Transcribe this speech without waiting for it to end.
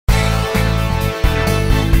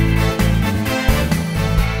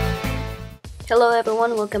Hello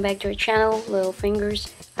everyone, welcome back to our channel, Little Fingers.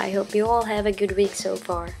 I hope you all have a good week so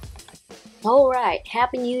far. Alright,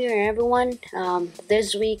 Happy New Year everyone.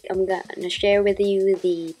 This week I'm gonna share with you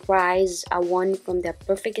the prize I won from the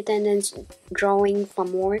perfect attendance drawing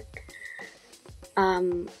from work. A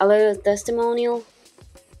little testimonial.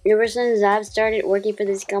 Ever since I've started working for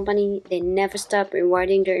this company, they never stop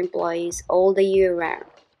rewarding their employees all the year round.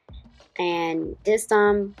 And this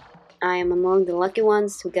time, I am among the lucky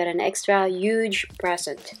ones who got an extra huge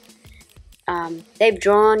present. They've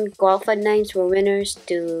drawn qualified names for winners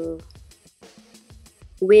to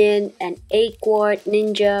win an 8-quart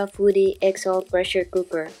Ninja Foodi XL pressure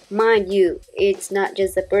cooker. Mind you, it's not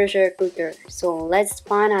just a pressure cooker, so let's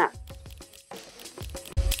find out.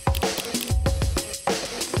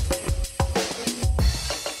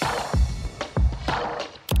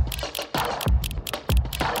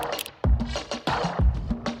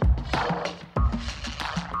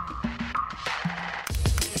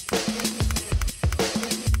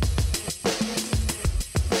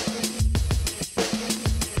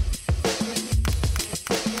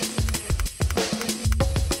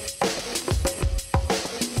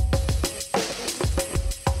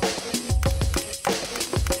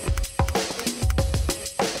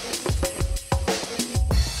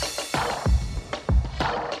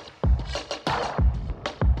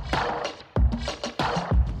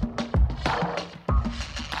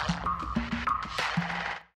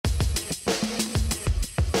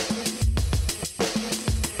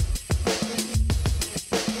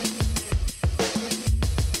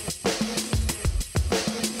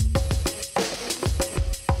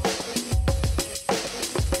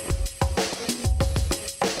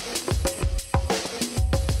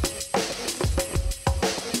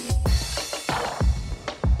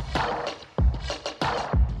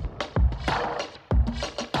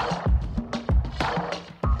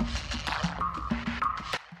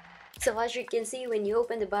 So as you can see, when you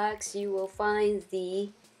open the box, you will find the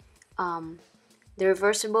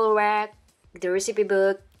reversible rack, the recipe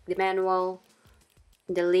book, the manual,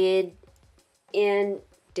 the lid, and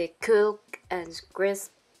the cook and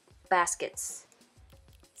crisp baskets.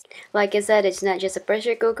 Like I said, it's not just a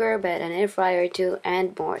pressure cooker, but an air fryer too,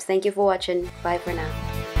 and more. Thank you for watching. Bye for now.